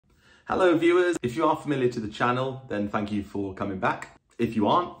Hello viewers, if you are familiar to the channel, then thank you for coming back. If you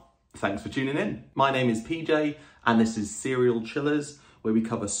aren't, thanks for tuning in. My name is PJ and this is Serial Chillers, where we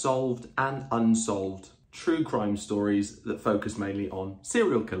cover solved and unsolved true crime stories that focus mainly on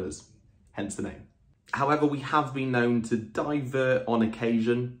serial killers, hence the name. However, we have been known to divert on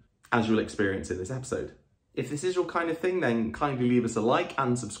occasion, as you'll experience in this episode. If this is your kind of thing, then kindly leave us a like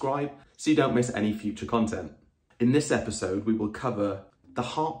and subscribe so you don't miss any future content. In this episode, we will cover the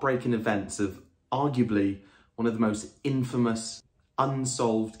heartbreaking events of arguably one of the most infamous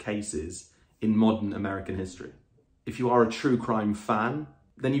unsolved cases in modern American history. If you are a true crime fan,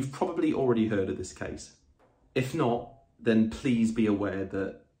 then you've probably already heard of this case. If not, then please be aware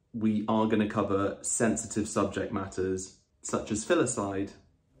that we are going to cover sensitive subject matters such as filicide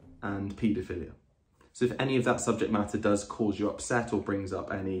and paedophilia. So if any of that subject matter does cause you upset or brings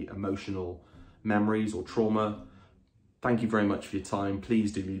up any emotional memories or trauma, thank you very much for your time.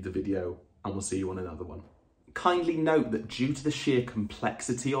 Please do leave the video and we'll see you on another one. Kindly note that due to the sheer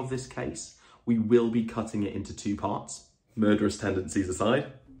complexity of this case, we will be cutting it into two parts, murderous tendencies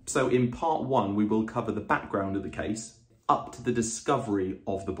aside. So in part one, we will cover the background of the case up to the discovery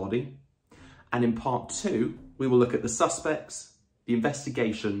of the body. And in part two, we will look at the suspects, the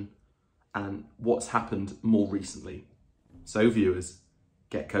investigation, and what's happened more recently. So viewers,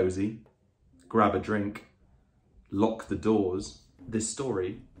 get cozy, grab a drink, lock the doors. This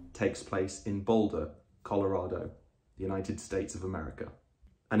story takes place in Boulder, Colorado, the United States of America,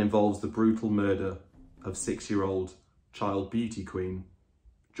 and involves the brutal murder of 6-year-old child beauty queen,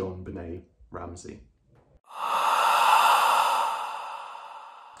 Jonbenet Ramsey.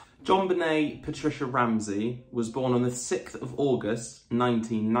 Jonbenet Patricia Ramsey was born on the 6th of August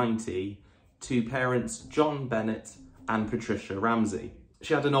 1990 to parents Jonbenet and Patricia Ramsey.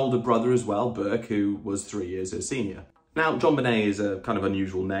 She had an older brother as well, Burke, who was 3 years her senior. Now, Jonbenet is a kind of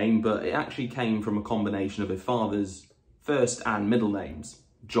unusual name, but it actually came from a combination of her father's first and middle names,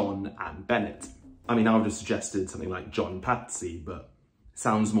 John and Bennett. I mean, I would have suggested something like John Patsy, but it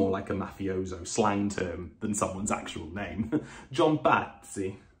sounds more like a mafioso slang term than someone's actual name. John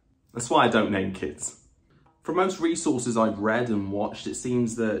Patsy. That's why I don't name kids. From most resources I've read and watched, it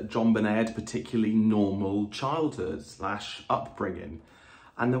seems that Jonbenet had a particularly normal childhood / upbringing,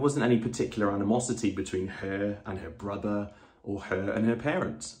 and there wasn't any particular animosity between her and her brother or her and her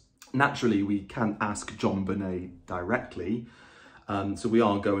parents. Naturally, we can't ask Jonbenet directly, so we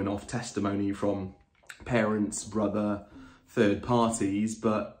are going off testimony from parents, brother, third parties,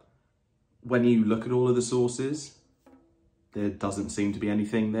 but when you look at all of the sources, there doesn't seem to be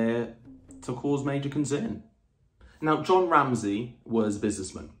anything there to cause major concern. Now, John Ramsey was a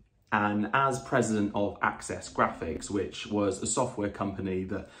businessman, and as president of Access Graphics, which was a software company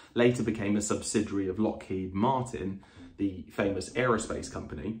that later became a subsidiary of Lockheed Martin, the famous aerospace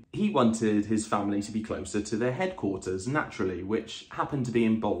company, he wanted his family to be closer to their headquarters, naturally, which happened to be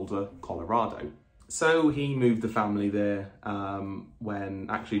in Boulder, Colorado. So he moved the family there when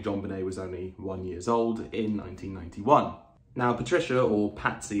actually Jonbenet was only 1 year old in 1991. Now, Patricia, or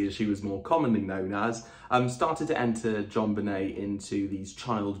Patsy as she was more commonly known as, started to enter Jonbenet into these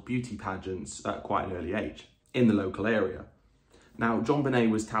child beauty pageants at quite an early age in the local area. Now, Jonbenet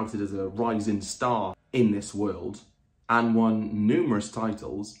was touted as a rising star in this world and won numerous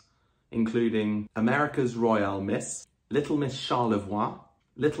titles, including America's Royale Miss, Little Miss Charlevoix,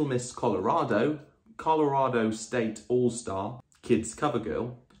 Little Miss Colorado, Colorado State All-Star, Kids Cover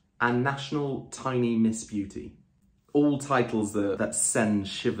Girl, and National Tiny Miss Beauty. All titles that send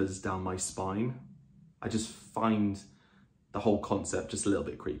shivers down my spine. I just find the whole concept just a little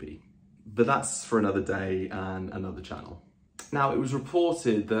bit creepy. But that's for another day and another channel. Now, it was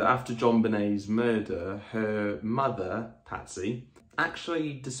reported that after Jonbenet's murder, her mother, Patsy,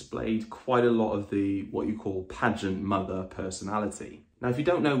 actually displayed quite a lot of the what you call pageant mother personality. Now, if you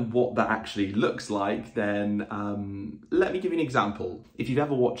don't know what that actually looks like, then let me give you an example. If you've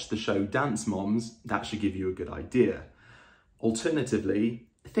ever watched the show Dance Moms, that should give you a good idea. Alternatively,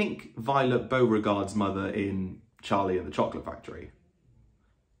 think Violet Beauregard's mother in Charlie and the Chocolate Factory.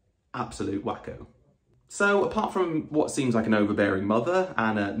 Absolute wacko. So apart from what seems like an overbearing mother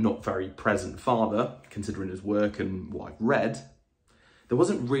and a not very present father, considering his work and what I've read, there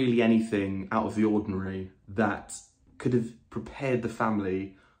wasn't really anything out of the ordinary that could have prepared the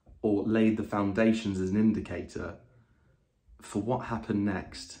family or laid the foundations as an indicator for what happened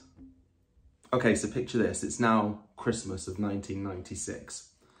next. Okay, so picture this. It's now Christmas of 1996.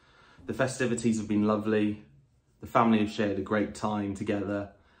 The festivities have been lovely. The family have shared a great time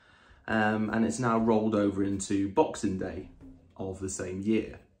together. And it's now rolled over into Boxing Day of the same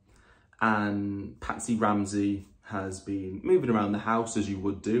year. And Patsy Ramsey has been moving around the house as you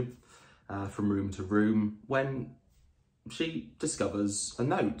would do. from room to room when she discovers a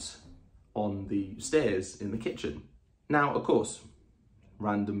note on the stairs in the kitchen. Now, of course,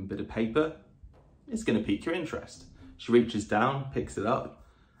 random bit of paper is going to pique your interest. She reaches down, picks it up,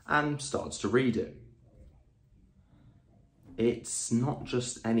 and starts to read it. It's not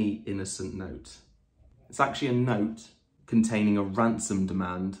just any innocent note. It's actually a note containing a ransom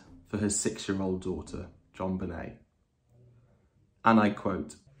demand for her 6-year-old daughter, Jonbenet. And I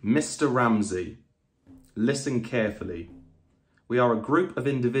quote, "Mr. Ramsey, listen carefully. We are a group of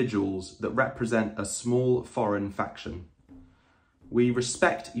individuals that represent a small foreign faction. We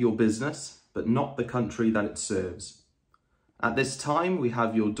respect your business, but not the country that it serves. At this time, we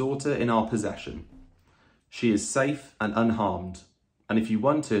have your daughter in our possession. She is safe and unharmed, and if you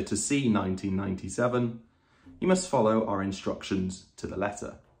want her to see 1997, you must follow our instructions to the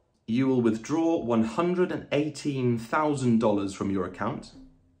letter. You will withdraw $118,000 from your account.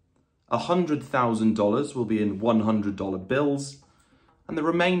 $100,000 will be in $100 bills, and the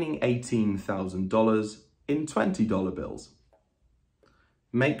remaining $18,000 in $20 bills.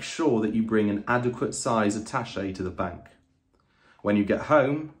 Make sure that you bring an adequate size attaché to the bank. When you get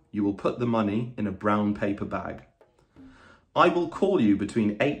home, you will put the money in a brown paper bag. I will call you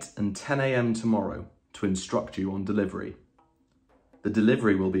between 8 and 10 a.m. tomorrow to instruct you on delivery. The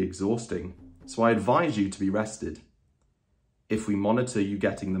delivery will be exhausting, so I advise you to be rested. If we monitor you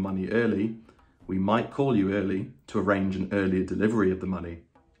getting the money early, we might call you early to arrange an earlier delivery of the money,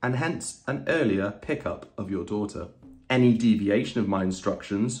 and hence an earlier pickup of your daughter. Any deviation of my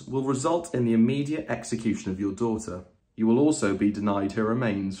instructions will result in the immediate execution of your daughter. You will also be denied her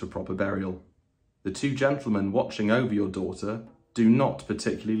remains for proper burial. The 2 gentlemen watching over your daughter do not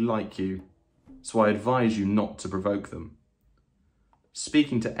particularly like you, so I advise you not to provoke them.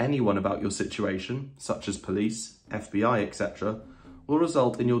 Speaking to anyone about your situation, such as police, FBI, etc., will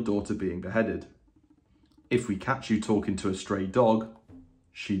result in your daughter being beheaded. If we catch you talking to a stray dog,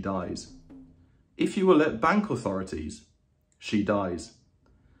 she dies. If you alert bank authorities, she dies.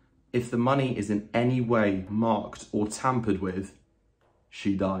 If the money is in any way marked or tampered with,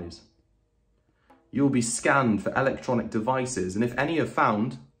 she dies. You will be scanned for electronic devices, and if any are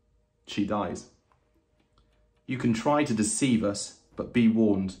found, she dies. You can try to deceive us, but be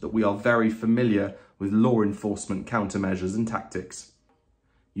warned that we are very familiar with law enforcement countermeasures and tactics.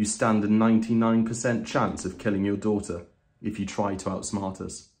 You stand a 99% chance of killing your daughter if you try to outsmart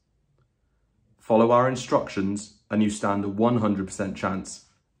us. Follow our instructions and you stand a 100% chance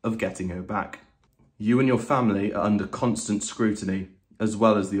of getting her back. You and your family are under constant scrutiny, as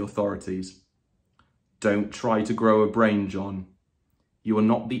well as the authorities. Don't try to grow a brain, John. You are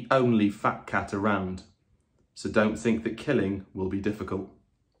not the only fat cat around, so don't think that killing will be difficult.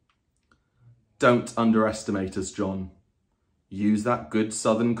 Don't underestimate us, John. Use that good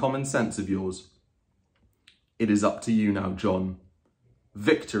southern common sense of yours. It is up to you now, John.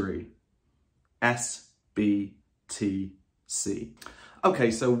 Victory. SBTC.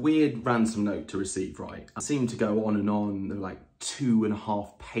 Okay, so weird ransom note to receive, right? I seem to go on and on. There are like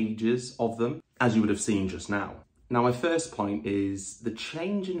 2.5 pages of them, as you would have seen just now. Now, my first point is the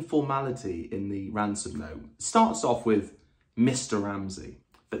change in formality in the ransom note starts off with Mr. Ramsey,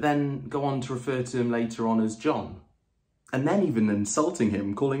 but then go on to refer to him later on as John, and then even insulting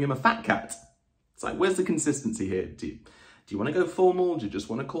him, calling him a fat cat. It's like, where's the consistency here? Do you want to go formal? Do you just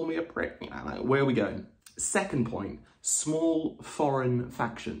want to call me a prick? Like, where are we going? Second point, small foreign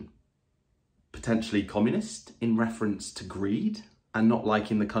faction. Potentially communist in reference to greed and not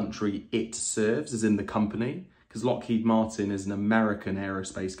liking the country it serves, as in the company, because Lockheed Martin is an American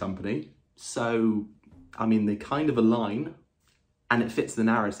aerospace company. So, I mean, they kind of align and it fits the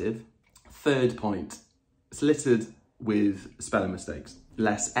narrative. Third point, it's littered with spelling mistakes.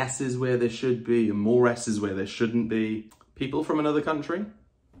 Less S's where there should be and more S's where there shouldn't be. People from another country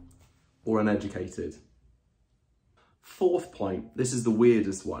or uneducated. Fourth point, this is the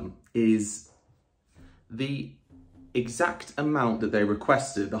weirdest one, is the exact amount that they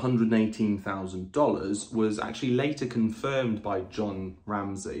requested, the $118,000, was actually later confirmed by John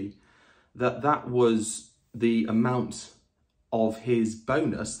Ramsey that that was the amount of his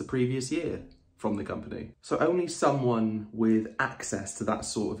bonus the previous year from the company. So only someone with access to that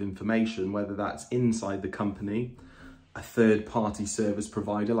sort of information, whether that's inside the company, a third-party service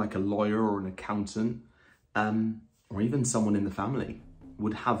provider like a lawyer or an accountant, or even someone in the family,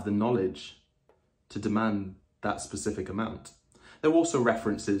 would have the knowledge to demand that specific amount. There are also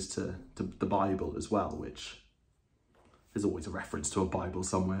references to the Bible as well, which there's always a reference to a Bible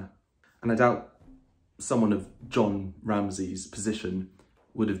somewhere. And I doubt someone of John Ramsey's position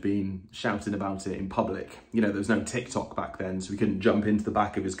would have been shouting about it in public. You know, there was no TikTok back then, so we couldn't jump into the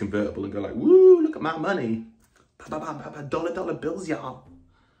back of his convertible and go like, woo, look at my money. Dollar bills, y'all.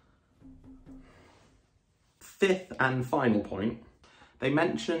 Fifth and final point, they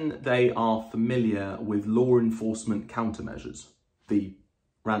mention they are familiar with law enforcement countermeasures, the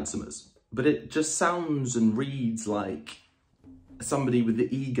ransomers. But it just sounds and reads like somebody with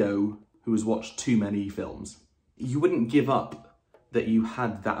the ego who has watched too many films. You wouldn't give up that you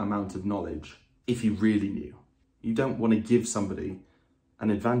had that amount of knowledge if you really knew. You don't want to give somebody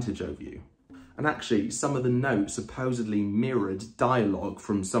an advantage over you. And actually, some of the notes supposedly mirrored dialogue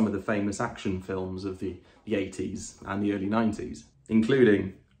from some of the famous action films of the 80s and the early 90s,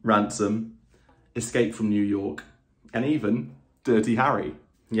 including Ransom, Escape from New York, and even Dirty Harry.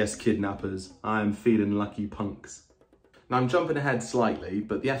 Yes, kidnappers, I am feeling lucky punks. Now I'm jumping ahead slightly,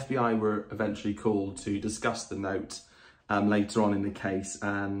 but the FBI were eventually called to discuss the note later on in the case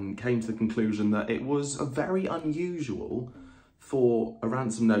and came to the conclusion that it was very unusual for a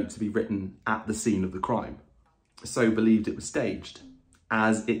ransom note to be written at the scene of the crime. So believed it was staged,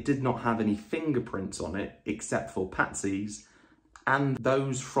 as it did not have any fingerprints on it except for Patsy's and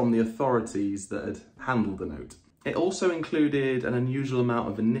those from the authorities that had handled the note. It also included an unusual amount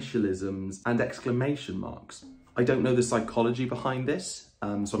of initialisms and exclamation marks. I don't know the psychology behind this, so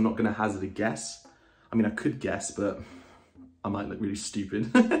I'm not going to hazard a guess. I mean, I could guess, but I might look really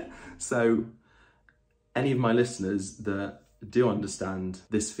stupid. So any of my listeners that do understand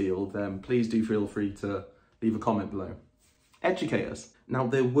this field, then please do feel free to leave a comment below. Educate us. Now,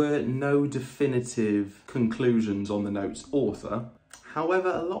 there were no definitive conclusions on the note's author. However,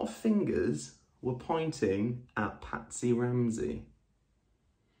 a lot of fingers were pointing at Patsy Ramsey.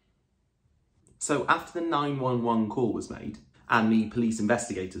 So after the 911 call was made and the police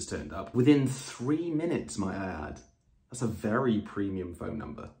investigators turned up, within 3 minutes, might I add, that's a very premium phone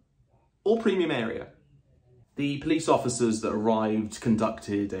number, or premium area. The police officers that arrived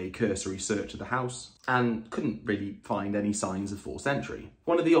conducted a cursory search of the house and couldn't really find any signs of forced entry.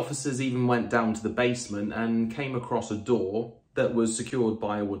 One of the officers even went down to the basement and came across a door that was secured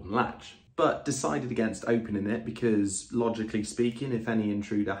by a wooden latch, but decided against opening it because, logically speaking, if any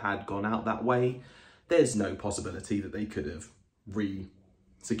intruder had gone out that way, there's no possibility that they could have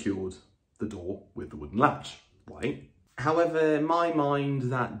re-secured the door with the wooden latch, right? However, in my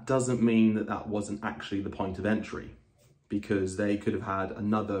mind, that doesn't mean that that wasn't actually the point of entry, because they could have had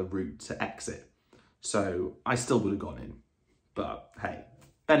another route to exit. So I still would have gone in, but hey,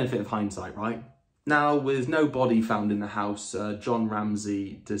 benefit of hindsight, right? Now, with no body found in the house, John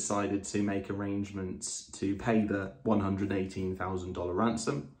Ramsey decided to make arrangements to pay the $118,000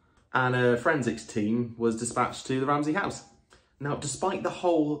 ransom, and a forensics team was dispatched to the Ramsey house. Now, despite the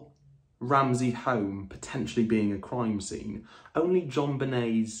whole Ramsey home potentially being a crime scene, only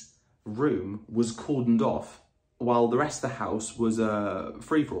Jonbenet's room was cordoned off, while the rest of the house was a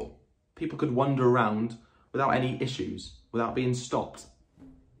free-for-all. People could wander around without any issues, without being stopped,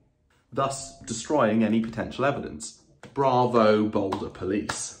 thus destroying any potential evidence. Bravo, Boulder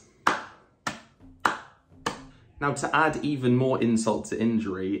police. Now, to add even more insult to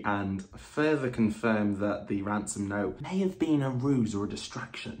injury and further confirm that the ransom note may have been a ruse or a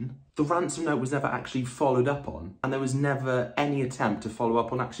distraction, the ransom note was never actually followed up on, and there was never any attempt to follow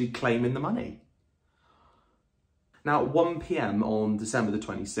up on actually claiming the money. Now, at 1 p.m. on December the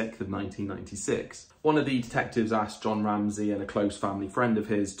 26th of 1996, one of the detectives asked John Ramsey and a close family friend of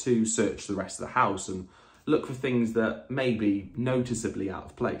his to search the rest of the house and look for things that may be noticeably out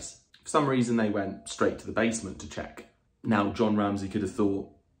of place. For some reason, they went straight to the basement to check. Now, John Ramsey could have thought,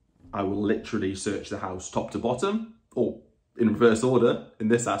 I will literally search the house top to bottom, or in reverse order in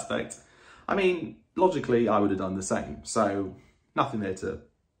this aspect. I mean, logically, I would have done the same, so nothing there to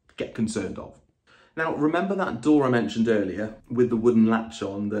get concerned of. Now, remember that door I mentioned earlier with the wooden latch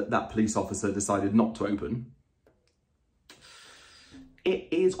on that police officer decided not to open? It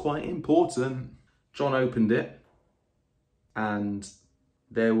is quite important. John opened it, and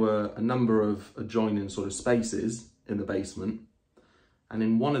there were a number of adjoining sort of spaces in the basement, and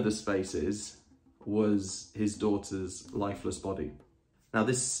in one of the spaces was his daughter's lifeless body. Now,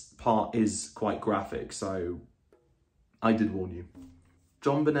 this part is quite graphic, so I did warn you.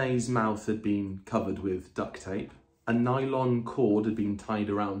 Jonbenet's mouth had been covered with duct tape. A nylon cord had been tied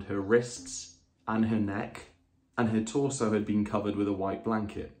around her wrists and her neck, and her torso had been covered with a white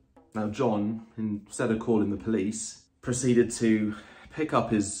blanket. Now, John, instead of calling the police, proceeded to pick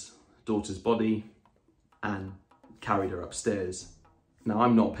up his daughter's body and carried her upstairs. Now,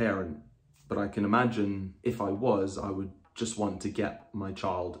 I'm not a parent, but I can imagine if I was, I would just want to get my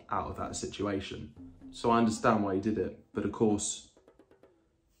child out of that situation. So I understand why he did it, but of course,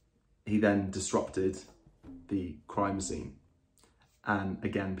 He then disrupted the crime scene and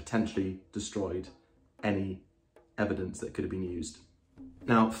again potentially destroyed any evidence that could have been used.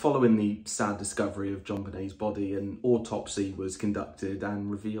 Now, following the sad discovery of Jonbenet's body, an autopsy was conducted and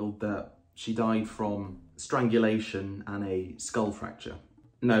revealed that she died from strangulation and a skull fracture.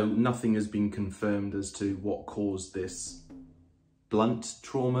 No, nothing has been confirmed as to what caused this blunt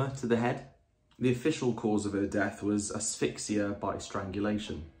trauma to the head. The official cause of her death was asphyxia by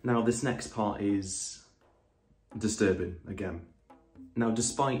strangulation. Now, this next part is disturbing again. Now,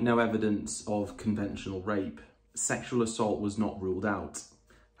 despite no evidence of conventional rape, sexual assault was not ruled out,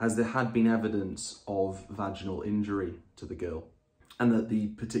 as there had been evidence of vaginal injury to the girl, and that the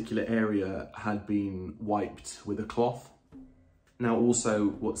particular area had been wiped with a cloth. Now, also,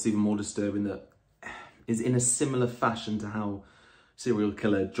 what's even more disturbing that is in a similar fashion to how serial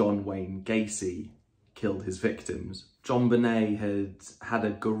killer John Wayne Gacy killed his victims, Jonbenet had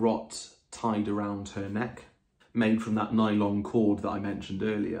a garrote tied around her neck, made from that nylon cord that I mentioned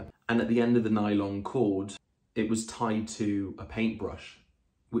earlier. And at the end of the nylon cord, it was tied to a paintbrush,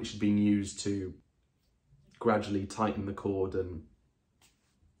 which had been used to gradually tighten the cord and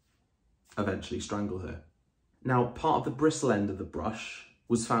eventually strangle her. Now, part of the bristle end of the brush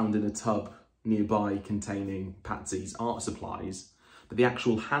was found in a tub nearby containing Patsy's art supplies, but the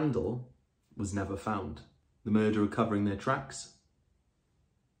actual handle was never found. The murderer covering their tracks?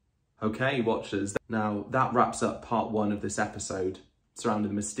 Okay, watchers, now that wraps up part 1 of this episode surrounding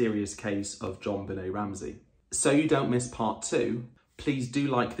the mysterious case of Jonbenet Ramsey. So you don't miss part 2, please do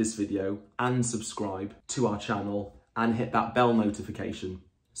like this video and subscribe to our channel and hit that bell notification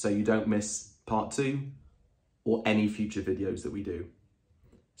so you don't miss part 2 or any future videos that we do.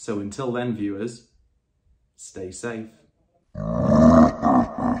 So until then, viewers, stay safe.